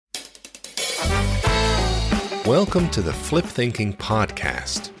Welcome to the Flip Thinking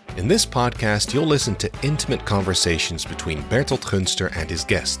Podcast. In this podcast, you'll listen to intimate conversations between Bertolt Gunster and his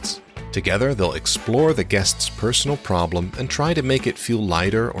guests. Together, they'll explore the guest's personal problem and try to make it feel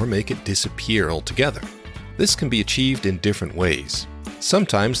lighter or make it disappear altogether. This can be achieved in different ways.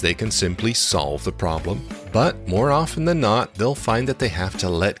 Sometimes they can simply solve the problem, but more often than not, they'll find that they have to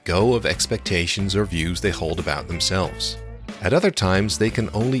let go of expectations or views they hold about themselves. At other times, they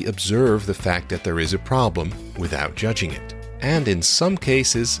can only observe the fact that there is a problem without judging it. And in some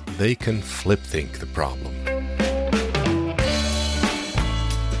cases, they can flip think the problem.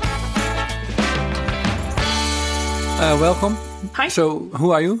 Welcome. Hi. So, who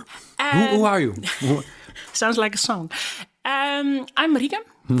are you? Who are you? Sounds like a song. I'm Marieke,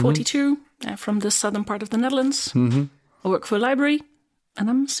 42, from the southern part of the Netherlands. I work for a library, and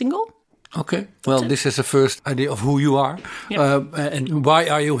I'm single. Okay. Well, this is the first idea of who you are. Yep. And why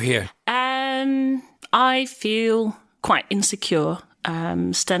are you here? I feel quite insecure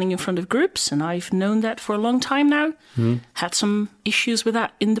standing in front of groups, and I've known that for a long time now. Had some issues with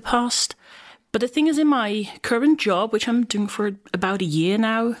that in the past. But the thing is, in my current job, which I'm doing for about a year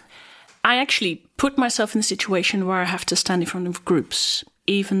now, I actually put myself in a situation where I have to stand in front of groups,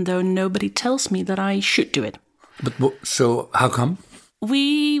 even though nobody tells me that I should do it. But so how come?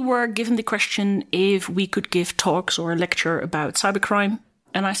 We were given the question if we could give talks or a lecture about cybercrime.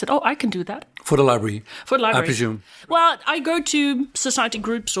 And I said, I can do that. For the library? For the library. I presume. Well, I go to society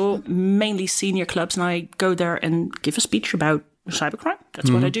groups or mainly senior clubs, and I go there and give a speech about cybercrime. That's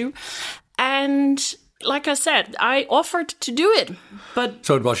what I do. And like I said, I offered to do it, but...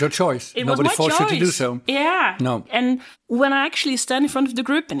 So it was your choice. Nobody forced you to do so. Yeah. No. And when I actually stand in front of the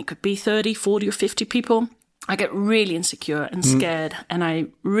group, and it could be 30, 40 or 50 people, I get really insecure and scared, and I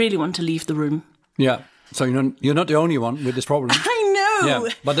really want to leave the room. Yeah. So you're not the only one with this problem. I know.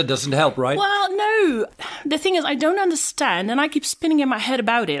 Yeah, but that doesn't help, right? Well, no. The thing is, I don't understand, and I keep spinning in my head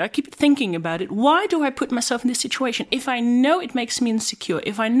about it. I keep thinking about it. Why do I put myself in this situation? If I know it makes me insecure,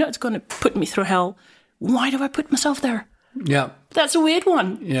 if I know it's going to put me through hell, why do I put myself there? Yeah. That's a weird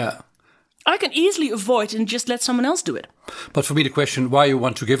one. Yeah. I can easily avoid and just let someone else do it. But for me, the question why you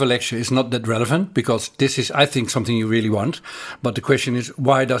want to give a lecture is not that relevant, because this is, I think, something you really want. But the question is,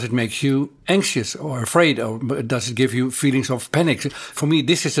 why does it make you anxious or afraid, or does it give you feelings of panic? For me,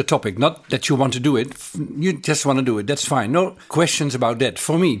 this is the topic, not that you want to do it. You just want to do it. That's fine. No questions about that.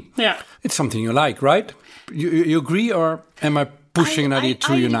 For me, it's something you like, right? You agree, or am I pushing an idea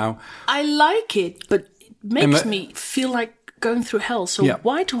to you now? I like it, but it makes me feel like going through hell. So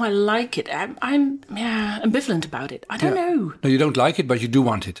why do I like it? I'm ambivalent about it. I don't know. No, you don't like it, but you do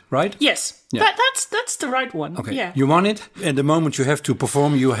want it, right? Yes. Yeah. That's the right one. Okay. Yeah. You want it, and the moment you have to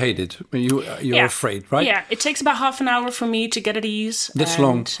perform, you hate it. You're afraid, right? Yeah. It takes about half an hour for me to get at ease. That's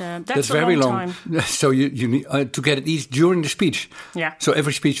long. That's very long. Time. So you need to get at ease during the speech. Yeah. So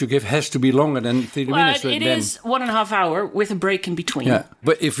every speech you give has to be longer than 30 minutes. It is 1.5 hours with a break in between. Yeah.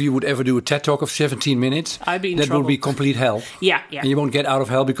 But if you would ever do a TED Talk of 17 minutes, I'd be in that trouble. would be complete hell. Yeah. And you won't get out of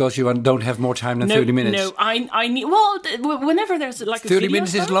hell because you don't have more time than 30 minutes. No, I need... Well, whenever there's like a 30 video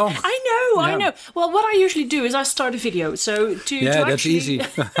minutes is long. I know. Well, what I usually do is I start a video. So to that's actually, easy.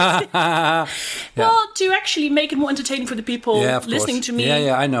 Well, to actually make it more entertaining for the people listening to me.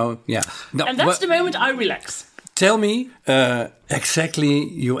 Yeah, I know. Yeah. No, and that's the moment I relax. Tell me exactly,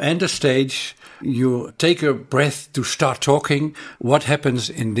 you enter stage, you take a breath to start talking. What happens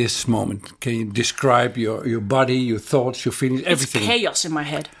in this moment? Can you describe your body, your thoughts, your feelings, everything? It's chaos in my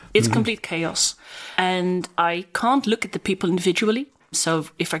head. It's complete chaos. And I can't look at the people individually. So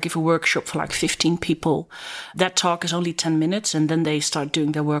if I give a workshop for like 15 people, that talk is only 10 minutes, and then they start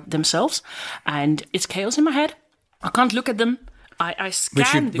doing their work themselves. And it's chaos in my head. I can't look at them. I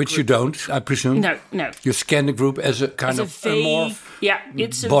scan the group. Which you don't, I presume? No. You scan the group as a kind of vague,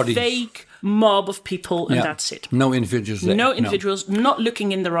 it's bodies. A vague mob of people, and that's it. No individuals there. No individuals, not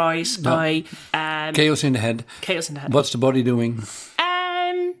looking in their eyes. Chaos in the head. Chaos in the head. What's the body doing?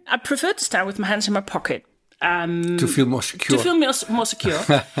 I prefer to stand with my hands in my pocket. To feel more secure. To feel more secure.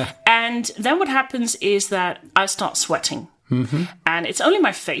 And then what happens is that I start sweating. And it's only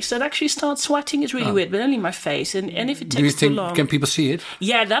my face that actually starts sweating. It's really weird, but only my face. And if it takes too long... Can people see it?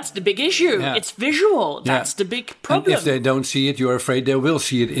 Yeah, that's the big issue. Yeah. It's visual. That's the big problem. And if they don't see it, you're afraid they will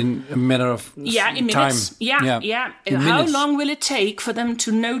see it in a matter of in time. minutes. Yeah. In How minutes. long will it take for them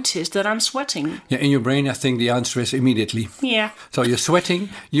to notice that I'm sweating? Yeah, in your brain, I think the answer is immediately. Yeah. So you're sweating.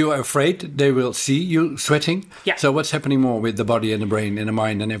 You are afraid they will see you sweating. Yeah. So what's happening more with the body and the brain and the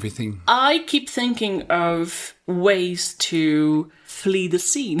mind and everything? I keep thinking of ways to flee the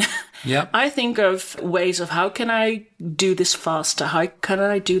scene. Yeah. I think of ways of how can I do this faster? How can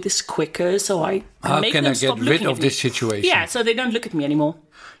I do this quicker? So I How make can them I stop get rid looking of at me. this situation? Yeah, so they don't look at me anymore.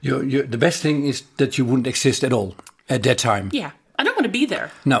 The best thing is that you wouldn't exist at all at that time. Yeah, I don't want to be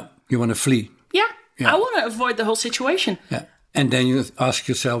there. No, you want to flee. Yeah, Yeah. I want to avoid the whole situation. Yeah. And then you ask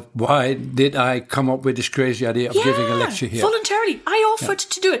yourself, why did I come up with this crazy idea of giving a lecture here? Voluntarily. I offered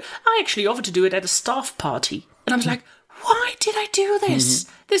to do it. I actually offered to do it at a staff party. And I was like, why did I do this?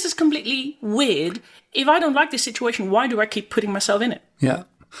 Mm-hmm. This is completely weird. If I don't like this situation, why do I keep putting myself in it? Yeah.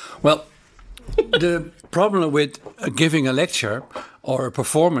 Well, the problem with giving a lecture or a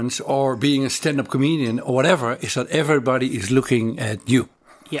performance or being a stand-up comedian or whatever is that everybody is looking at you.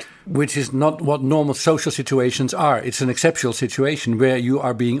 Yeah. Which is not what normal social situations are. It's an exceptional situation where you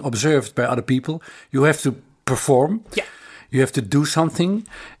are being observed by other people. You have to perform. Yeah. You have to do something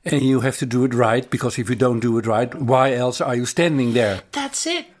and you have to do it right, because if you don't do it right, why else are you standing there? That's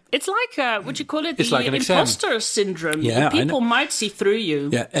it. It's like, what you call it? It's the like an exam. imposter syndrome. Yeah, I People know. might see through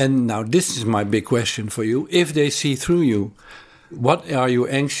you. Yeah, and now this is my big question for you. If they see through you, what are you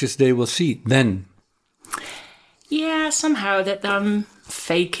anxious they will see then? Yeah, somehow that I'm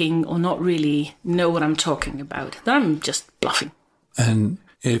faking or not really know what I'm talking about. That I'm just bluffing. And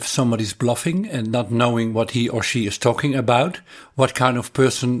if somebody's bluffing and not knowing what he or she is talking about, what kind of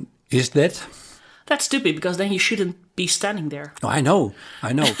person is that? That's stupid, because then you shouldn't be standing there. Oh, I know.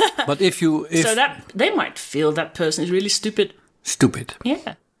 But if So that they might feel that person is really stupid. Stupid.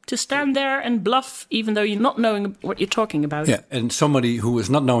 Yeah. To stand there and bluff even though you're not knowing what you're talking about. Yeah, and somebody who is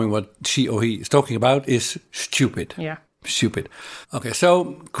not knowing what she or he is talking about is stupid. Yeah. Stupid. Okay,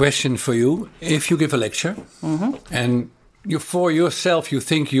 so question for you. If you give a lecture and you for yourself you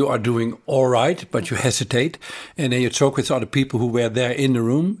think you are doing all right, but you hesitate, and then you talk with other people who were there in the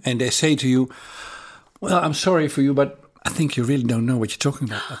room and they say to you, well, I'm sorry for you, but I think you really don't know what you're talking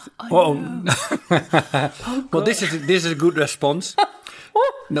about. Well, this is a good response.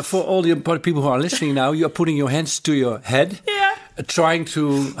 Now, for all the people who are listening now, you are putting your hands to your head, trying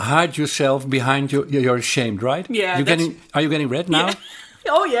to hide yourself behind you're ashamed, right? Yeah. Are you getting red now? Yeah.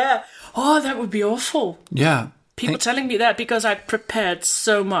 Oh, yeah. Oh, that would be awful. Yeah. People telling me that because I prepared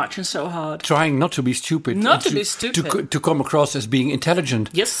so much and so hard. Trying not to be stupid. Not to be stupid. To come across as being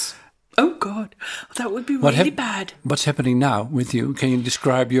intelligent. Yes. Oh, God. That would be really bad. What's happening now with you? Can you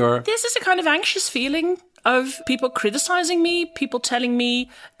describe your... This is a kind of anxious feeling of people criticizing me, people telling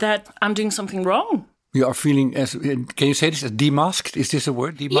me that I'm doing something wrong. You are feeling as... Can you say this as demasked? Is this a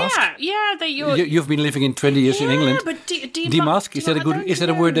word? Demasked? Yeah. That You've been living in 20 years in England. But demask? Is that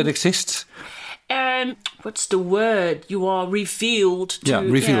a word that exists? What's the word? You are revealed.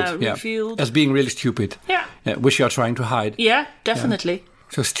 Revealed. As being really stupid. Yeah. Which you are trying to hide. Yeah, definitely. Yeah.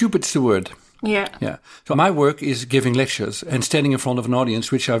 So stupid's the word. Yeah. So my work is giving lectures and standing in front of an audience,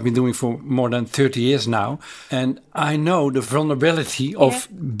 which I've been doing for more than 30 years now. And I know the vulnerability of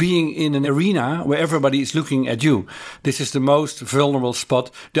being in an arena where everybody is looking at you. This is the most vulnerable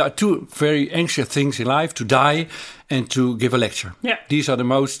spot. There are two very anxious things in life: to die and to give a lecture. Yeah. These are the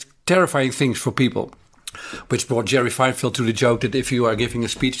most terrifying things for people. Which brought Jerry Feinfeld to the joke that if you are giving a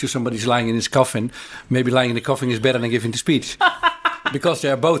speech to somebody who's lying in his coffin, maybe lying in the coffin is better than giving the speech. Because they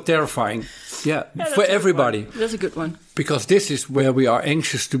are both terrifying. Yeah, for everybody. That's a good one. Because this is where we are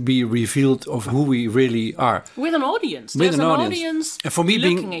anxious to be revealed of who we really are. With an audience. With There's an audience and for me,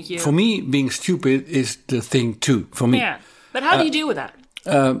 looking at you. For me, being stupid is the thing too. For me. Yeah. But how do you deal with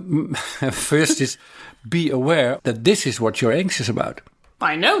that? First is be aware that this is what you're anxious about.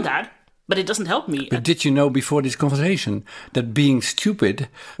 I know that, but it doesn't help me. But did you know before this conversation that being stupid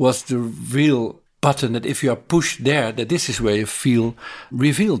was the real button, that if you are pushed there, that this is where you feel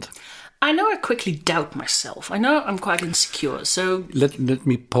revealed? I know I quickly doubt myself. I know I'm quite insecure. So let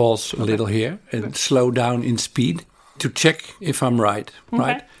me pause a little here and slow down in speed to check if I'm right. Okay.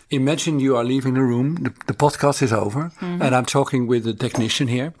 Right? Imagine you are leaving the room. The podcast is over, and I'm talking with the technician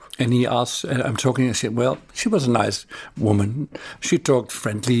here, and he asks. I'm talking. I said, "Well, she was a nice woman. She talked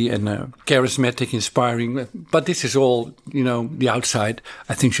friendly and charismatic, inspiring. But this is all, the outside.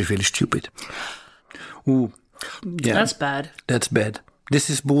 I think she's really stupid." Ooh, yeah, that's bad. That's bad. This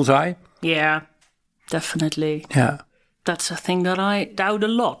is bullseye. Yeah, definitely. Yeah, that's a thing that I doubt a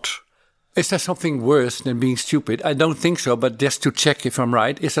lot. Is there something worse than being stupid? I don't think so, but just to check if I'm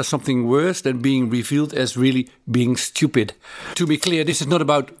right, is there something worse than being revealed as really being stupid? To be clear, this is not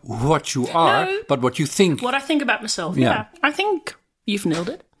about what you are, but what you think. What I think about myself, yeah. I think you've nailed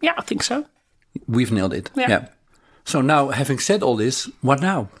it. Yeah, I think so. We've nailed it, yeah. So now, having said all this, what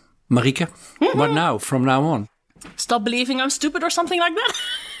now? Marieke, what now, from now on? Stop believing I'm stupid or something like that?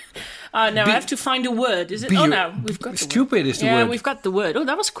 Now I have to find a word. Is it? Oh, no, we've got the stupid word. is the yeah, word. we've got the word. Oh,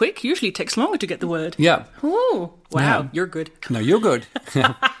 that was quick. Usually it takes longer to get the word. Yeah. Oh, wow, Yeah. you're good. No, you're good.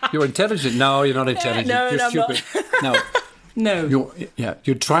 You're intelligent. No, you're not intelligent. no, you're no, I'm stupid. No, No.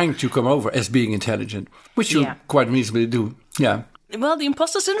 you're trying to come over as being intelligent, which you Yeah. quite reasonably do. Yeah. Well, the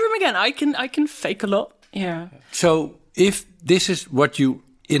imposter syndrome again. I can fake a lot. Yeah. So if this is what you,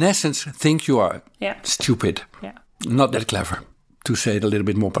 in essence, think you are, Yeah. stupid, Yeah. not that clever, to say it a little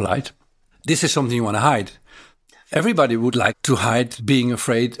bit more polite, this is something you want to hide. Everybody would like to hide being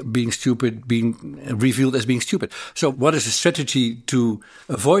afraid, being stupid, being revealed as being stupid. So what is the strategy to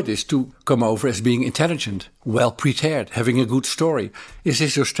avoid this, to come over as being intelligent, well prepared, having a good story? Is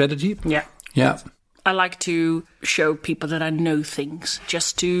this your strategy? Yeah. Yeah. I like to show people that I know things,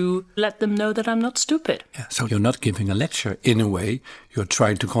 just to let them know that I'm not stupid. Yeah. So you're not giving a lecture. In a way, you're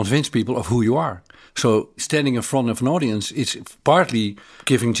trying to convince people of who you are. So standing in front of an audience is partly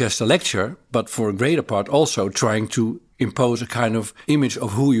giving just a lecture, but for a greater part also trying to impose a kind of image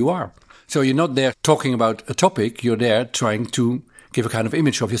of who you are. So you're not there talking about a topic, you're there trying to give a kind of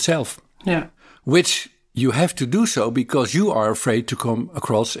image of yourself. Yeah. Which you have to do so because you are afraid to come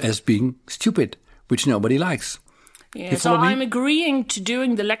across as being stupid, which nobody likes. Yeah, You so follow me? I'm agreeing to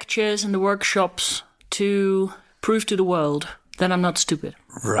doing the lectures and the workshops to prove to the world that I'm not stupid.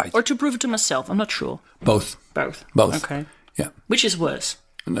 Right. Or to prove it to myself. I'm not sure. Both. Both. Both. Okay. Yeah. Which is worse?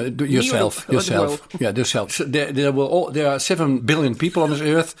 Yourself. or the world? Yeah, yourself. So there are 7 billion people on this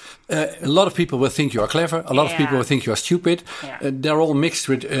earth. A lot of people will think you are clever. A lot of people will think you are stupid. Yeah. They're all mixed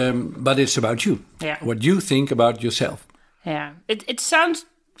with, but it's about you. Yeah. What you think about yourself. Yeah. It sounds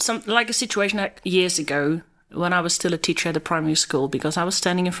like a situation like years ago when I was still a teacher at a primary school, because I was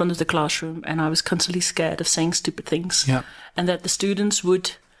standing in front of the classroom and I was constantly scared of saying stupid things. Yeah. And that the students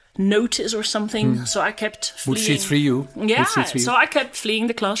would notice or something. So I kept fleeing. Would see through you. Yeah, Would see through so I kept fleeing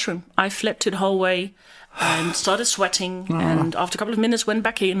the classroom. I fled to the hallway and started sweating, and after a couple of minutes went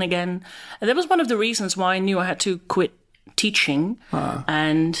back in again. And that was one of the reasons why I knew I had to quit teaching.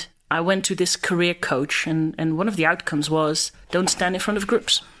 And I went to this career coach, and one of the outcomes was don't stand in front of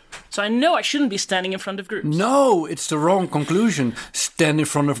groups. So I know I shouldn't be standing in front of groups. No, it's the wrong conclusion. Stand in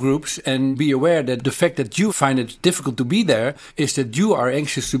front of groups and be aware that the fact that you find it difficult to be there is that you are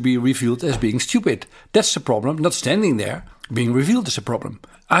anxious to be revealed as being stupid. That's the problem, not standing there. Being revealed is a problem.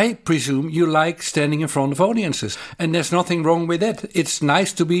 I presume you like standing in front of audiences, and there's nothing wrong with that. It's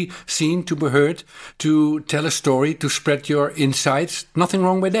nice to be seen, to be heard, to tell a story, to spread your insights. Nothing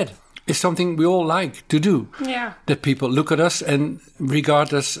wrong with that. It's something we all like to do. Yeah. That people look at us and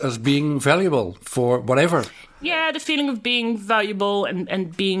regard us as being valuable for whatever. Yeah, the feeling of being valuable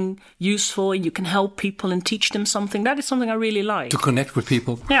and being useful, and you can help people and teach them something. That is something I really like. To connect with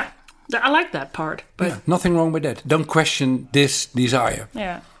people. Yeah, I like that part. But Yeah, nothing wrong with that. Don't question this desire.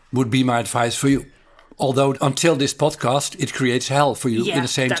 yeah. Would be my advice for you. Although until this podcast, it creates hell for you Yeah, in the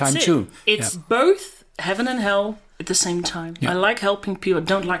same that's time it. too. It's both heaven and hell at the same time. Yeah. I like helping people. I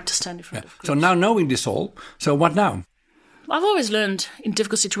don't like to stand in front of groups. So now knowing this all, so what now? I've always learned in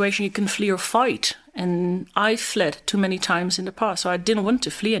difficult situations you can flee or fight. And I fled too many times in the past, so I didn't want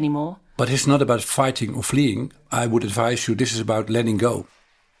to flee anymore. But it's not about fighting or fleeing. I would advise you, this is about letting go.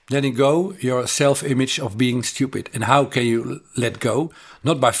 Letting go your self-image of being stupid. And how can you let go?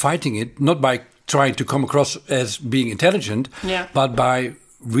 Not by fighting it, not by trying to come across as being intelligent, Yeah. but by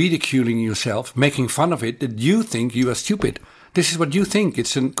ridiculing yourself, making fun of it, that you think you are stupid. This is what you think.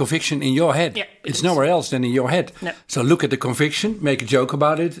 It's a conviction in your head. Yeah, it it's is. nowhere else than in your head. No. So look at the conviction, make a joke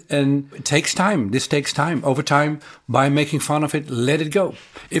about it, and it takes time. This takes time. Over time, by making fun of it, let it go.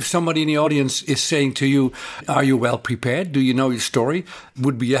 If somebody in the audience is saying to you, are you well prepared? Do you know your story?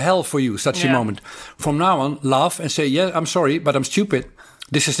 Would be a hell for you, such a Yeah. moment. From now on, laugh and say, yeah, I'm sorry, but I'm stupid.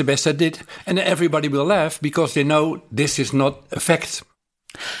 This is the best I did. And everybody will laugh because they know this is not a fact.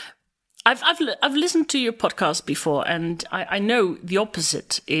 I've listened to your podcast before, and I know the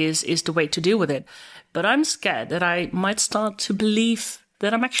opposite is the way to deal with it. But I'm scared that I might start to believe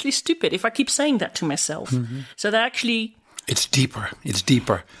that I'm actually stupid if I keep saying that to myself. So that actually, It's deeper. It's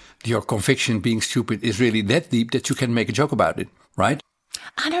deeper. Your conviction being stupid is really that deep that you can make a joke about it, right?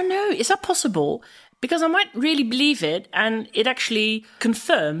 I don't know, is that possible? Because I might really believe it, and it actually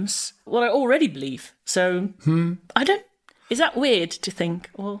confirms what I already believe. So I don't. Is that weird to think?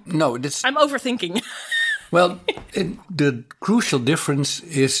 Or No, that's I'm overthinking. well. The crucial difference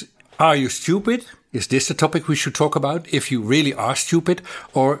is: are you stupid? Is this the topic we should talk about? If you really are stupid,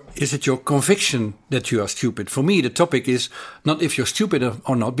 or is it your conviction that you are stupid? For me, the topic is not if you're stupid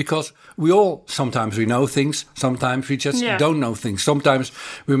or not, because sometimes we know things, sometimes we just don't know things. Sometimes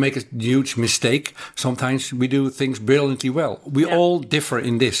we make a huge mistake. Sometimes we do things brilliantly well. We all differ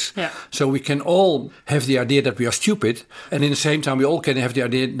in this. Yeah. So we can all have the idea that we are stupid, and in the same time we all can have the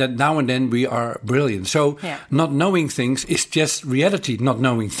idea that now and then we are brilliant. So not knowing things is just reality, not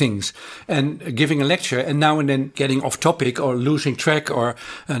knowing things. And giving a lecture and now and then getting off topic or losing track or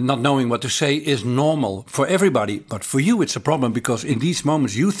not knowing what to say is normal for everybody. But for you, it's a problem because in these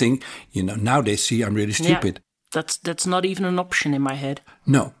moments you think, now they see I'm really stupid. Yeah, that's not even an option in my head.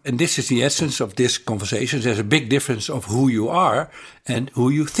 No. And this is the essence of this conversation. There's a big difference of who you are and who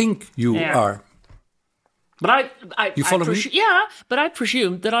you think you are. But you follow me? Yeah, but I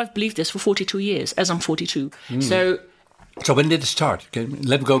presume that I've believed this for 42 years, as I'm 42. So when did it start? Okay,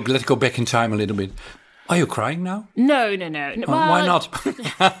 let's go back in time a little bit. Are you crying now? No. Well, why not?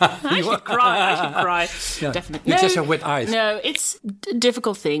 I should cry. Yeah. Definitely. You just have wet eyes. No, it's a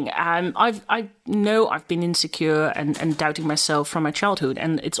difficult thing. I know I've been insecure and doubting myself from my childhood,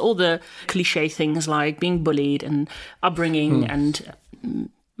 and it's all the cliche things like being bullied and upbringing and.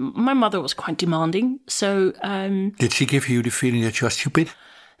 My mother was quite demanding, so... Did she give you the feeling that you're stupid?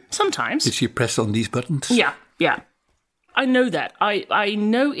 Sometimes. Did she press on these buttons? Yeah. I know that. I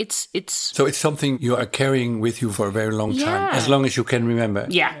know it's... So it's something you are carrying with you for a very long time, as long as you can remember.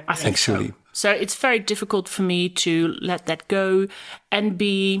 Yeah, I think actually. So it's very difficult for me to let that go and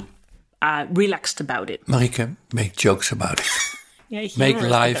be relaxed about it. Marieke, make jokes about it. Yeah, make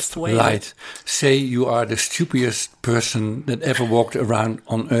life light. Say you are the stupidest person that ever walked around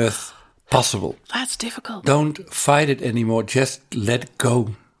on earth possible. That's difficult. Don't fight it anymore. Just let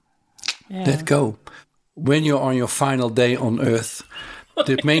go. Yeah. Let go. When you're on your final day on earth,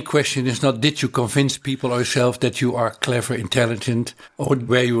 the main question is not did you convince people or yourself that you are clever, intelligent, or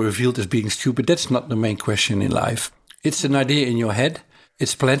were you revealed as being stupid. That's not the main question in life. It's an idea in your head.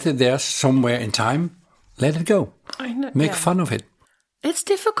 It's planted there somewhere in time. Let it go. I know. Make fun of it. It's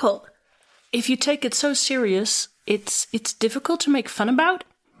difficult. If you take it so serious, it's difficult to make fun about.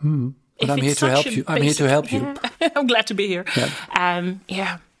 But I'm here to help you. I'm here to help you. I'm glad to be here.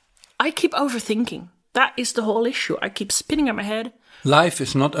 Yeah. I keep overthinking. That is the whole issue. I keep spinning in my head. Life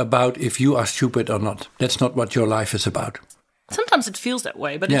is not about if you are stupid or not. That's not what your life is about. Sometimes it feels that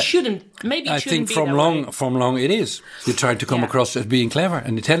way, but it shouldn't. Maybe it shouldn't be that way. I think from long it is. You're trying to come across as being clever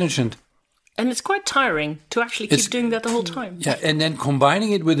and intelligent. And it's quite tiring to actually keep doing that the whole time. Yeah, and then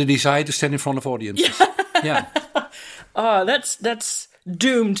combining it with the desire to stand in front of audiences. Yeah. Oh, that's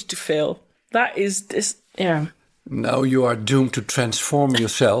doomed to fail. That is this. Yeah. No, you are doomed to transform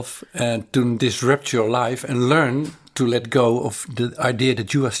yourself and to disrupt your life and learn to let go of the idea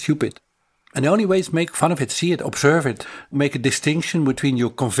that you are stupid. And the only way is make fun of it, see it, observe it. Make a distinction between your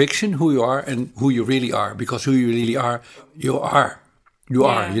conviction, who you are, and who you really are. Because who you really are, you are. You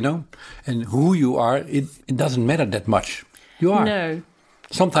are, And who you are, it doesn't matter that much. You are. No.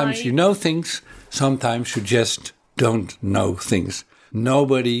 Sometimes you know things. Sometimes you just don't know things.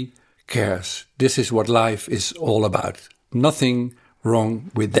 Nobody cares. This is what life is all about. Nothing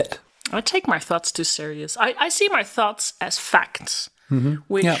wrong with that. I take my thoughts too serious. I see my thoughts as facts,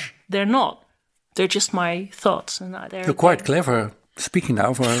 which they're not. They're just my thoughts. And you're quite clever speaking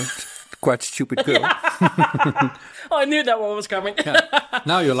now for a quite stupid girl. I knew that one was coming.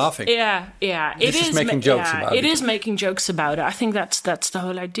 Now you're laughing. Yeah. It is making jokes about it. It is making jokes about it. I think that's the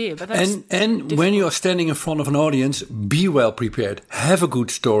whole idea. But that's and when you're standing in front of an audience, be well prepared. Have a good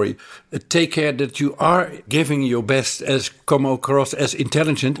story. Take care that you are giving your best as come across as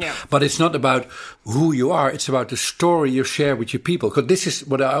intelligent. Yeah. But it's not about who you are. It's about the story you share with your people. Because this is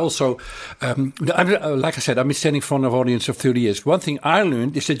what I also, like I said, I've been standing in front of an audience of 30 years. One thing I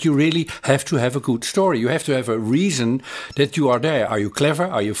learned is that you really have to have a good story. You have to have a reason that you are there. Are you clever?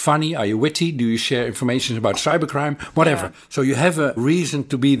 Are you funny? Are you witty? Do you share information about cybercrime? Whatever. Yeah. So you have a reason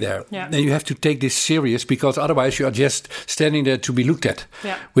to be there. Yeah. And you have to take this serious because otherwise you are just standing there to be looked at,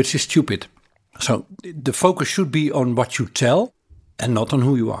 which is stupid. So the focus should be on what you tell and not on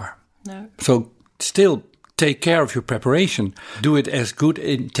who you are. No. So still take care of your preparation. Do it as good,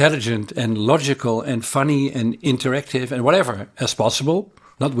 intelligent and logical and funny and interactive and whatever as possible.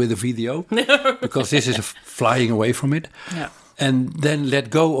 Not with a video, because this is flying away from it. Yeah. And then let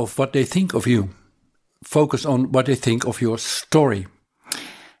go of what they think of you. Focus on what they think of your story.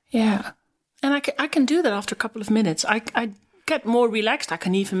 Yeah. And I can do that after a couple of minutes. I get more relaxed. I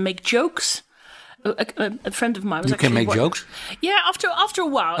can even make jokes. a friend of mine was You can make jokes? Yeah, after a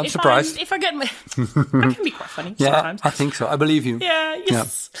while. I'm surprised. If I get I can be quite funny sometimes. I think so. I believe you. Yeah,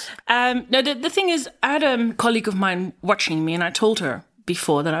 yes. Yeah. No, the thing is, I had a colleague of mine watching me, and I told her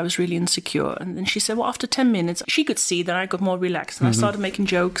before that I was really insecure. And then she said, well, after 10 minutes, she could see that I got more relaxed, and I started making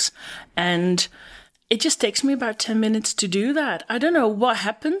jokes. And it just takes me about 10 minutes to do that. I don't know what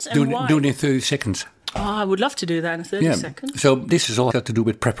happens and why. Do it in 30 seconds. Oh, I would love to do that in 30 seconds. So this is all got to do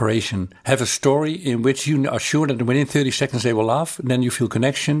with preparation. Have a story in which you are sure that within 30 seconds they will laugh. Then you feel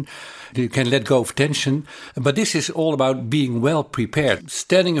connection. You can let go of tension. But this is all about being well prepared.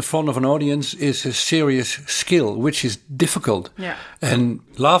 Standing in front of an audience is a serious skill, which is difficult. Yeah. And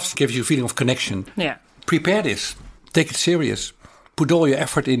laughs gives you a feeling of connection. Yeah. Prepare this. Take it serious. Put all your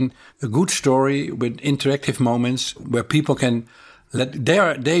effort in a good story with interactive moments where people can...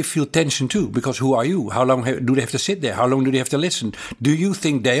 They feel tension too, because who are you? How long do they have to sit there? How long do they have to listen? Do you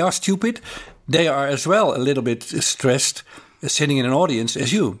think they are stupid? They are as well a little bit stressed sitting in an audience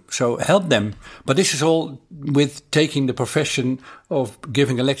as you. So help them. But this is all with taking the profession of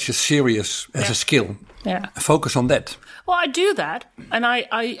giving a lecture serious as a skill. Yeah. Focus on that. Well, I do that. And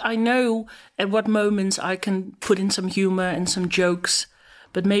I know at what moments I can put in some humor and some jokes.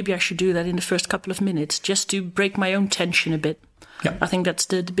 But maybe I should do that in the first couple of minutes just to break my own tension a bit. Yeah. I think that's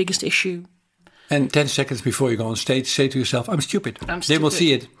the biggest issue. And 10 seconds before you go on stage, say to yourself, I'm stupid. They will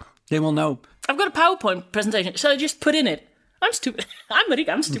see it. They will know. I've got a PowerPoint presentation, so I just put in it. I'm stupid. I'm Marieke,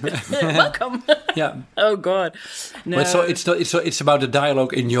 I'm stupid. Welcome. Yeah. Oh, God. No. But so it's about the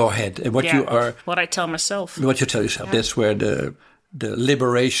dialogue in your head and what you are... What I tell myself. What you tell yourself. Yeah. That's where the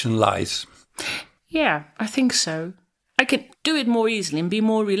liberation lies. Yeah, I think so. I can do it more easily and be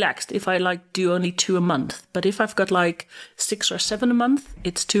more relaxed if I do only 2 a month. But if I've got 6 or 7 a month,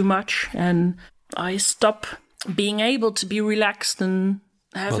 it's too much. And I stop being able to be relaxed and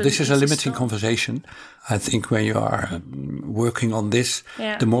have this is a limiting conversation. I think when you are working on this,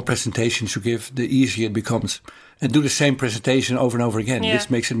 the more presentations you give, the easier it becomes. And do the same presentation over and over again. Yeah. This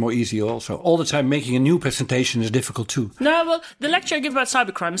makes it more easy also. All the time making a new presentation is difficult too. No, well, the lecture I give about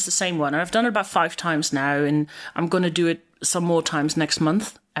cybercrime is the same one. I've done it about 5 times now, and I'm going to do it some more times next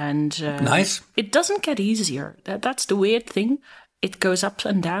month. And nice. It doesn't get easier. That's the weird thing. It goes up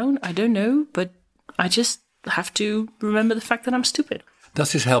and down. I don't know, but I just have to remember the fact that I'm stupid.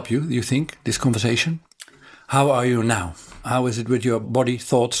 Does this help you think, this conversation? How are you now? How is it with your body,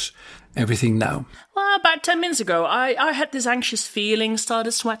 thoughts, everything now? Well, about 10 minutes ago, I had this anxious feeling,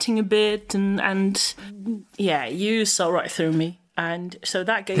 started sweating a bit, and you saw right through me. And so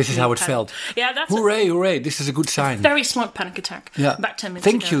that gave me... This is how it felt. Yeah, that's... Hooray, this is a good sign. Very slight panic attack. Yeah. About 10 minutes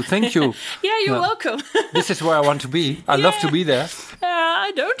ago. Thank you. Yeah, you're welcome. This is where I want to be. I love to be there.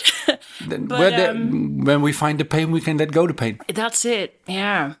 I don't. But, when we find the pain, we can let go the pain. That's it,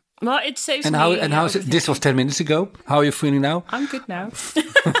 yeah. Well, it saves me. And how is it? This was 10 minutes ago. How are you feeling now? I'm good now. They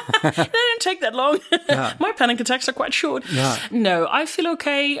didn't take that long. Yeah. My panic attacks are quite short. Yeah. No, I feel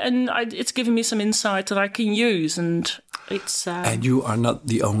okay, and it's given me some insight that I can use, and it's... and you are not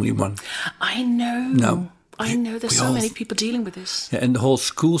the only one. I know. No. I know there's so many people dealing with this. Yeah, and the whole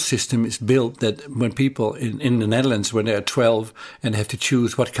school system is built that when people in the Netherlands, when they're 12 and have to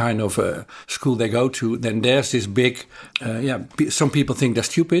choose what kind of school they go to, then there's this big, some people think they're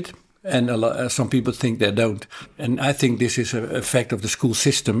stupid and some people think they don't. And I think this is an effect of the school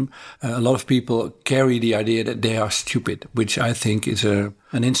system. A lot of people carry the idea that they are stupid, which I think is an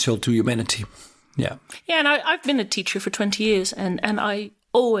insult to humanity. Yeah. Yeah, and I've been a teacher for 20 years and I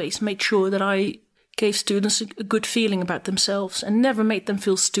always made sure that I gave students a good feeling about themselves and never made them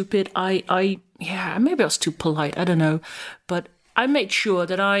feel stupid. Maybe I was too polite, I don't know. But I made sure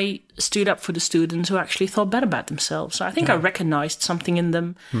that I stood up for the students who actually thought better about themselves. So I think I recognized something in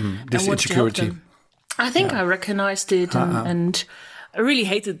them. This insecurity. I think I recognized it and I really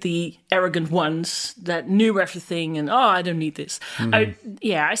hated the arrogant ones that knew everything and, I don't need this.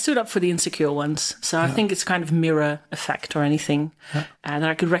 I stood up for the insecure ones. So I think it's kind of mirror effect or anything. And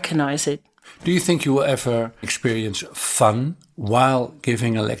I could recognize it. Do you think you will ever experience fun while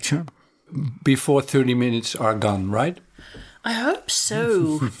giving a lecture? Before 30 minutes are gone, right? I hope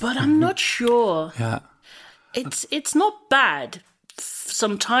so, but I'm not sure. Yeah. It's not bad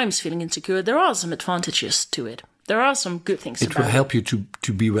sometimes feeling insecure. There are some advantages to it. There are some good things about it. It will help you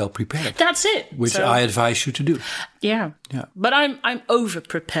to be well prepared. That's it. Which I advise you to do. Yeah. But I'm over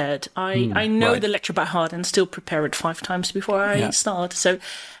prepared. I know the lecture by heart and still prepare it 5 times before I start. So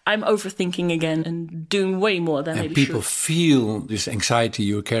I'm overthinking again and doing way more than maybe should. And people feel this anxiety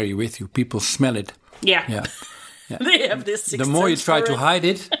you carry with you. People smell it. Yeah. They have this. The more you try to hide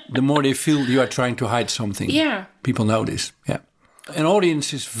it, the more they feel you are trying to hide something. Yeah. People know this. Yeah. An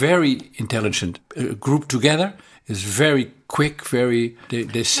audience is very intelligent. A group together is very quick,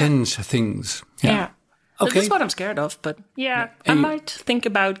 they sense things. Yeah. Okay. That's what I'm scared of, but I might think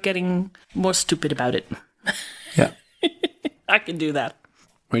about getting more stupid about it. Yeah. I can do that.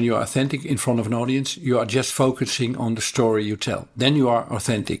 When you are authentic in front of an audience, you are just focusing on the story you tell. Then you are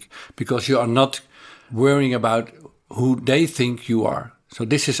authentic because you are not worrying about who they think you are. So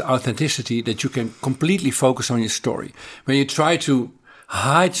this is authenticity, that you can completely focus on your story. When you try to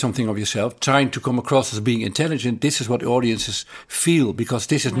hide something of yourself, trying to come across as being intelligent, this is what audiences feel, because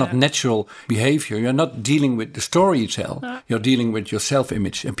this is not natural behavior. You're not dealing with the story you tell. You're dealing with your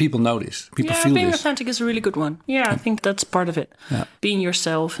self-image, and people know this. People feel being this. authentic is a really good one. Yeah, I think that's part of it. Yeah. Being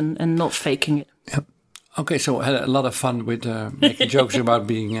yourself and not faking it. Yep. Okay, so I had a lot of fun with making jokes about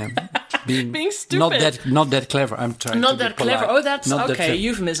being stupid. Not that clever. I'm trying not to be that polite. clever. Oh, that's not okay. That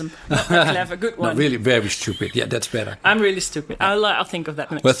euphemism. Not that clever. Good one. No, really very stupid. Yeah, that's better. I'm really stupid. I'll think of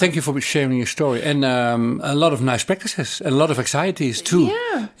that next Well, thank you for sharing your story, and a lot of nice practices and a lot of anxieties too.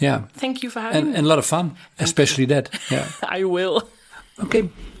 Yeah. Thank you for having me. And a lot of fun, especially that. Yeah. I will. Okay.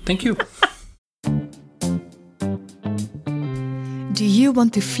 Thank you. Do you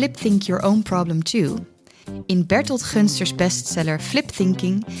want to flip think your own problem too? In Bertolt Gunster's bestseller Flip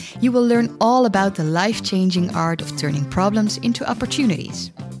Thinking, you will learn all about the life-changing art of turning problems into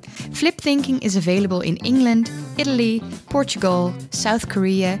opportunities. Flip Thinking is available in England, Italy, Portugal, South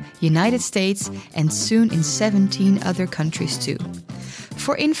Korea, United States, and soon in 17 other countries too.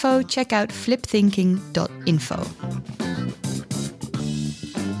 For info, check out flipthinking.info.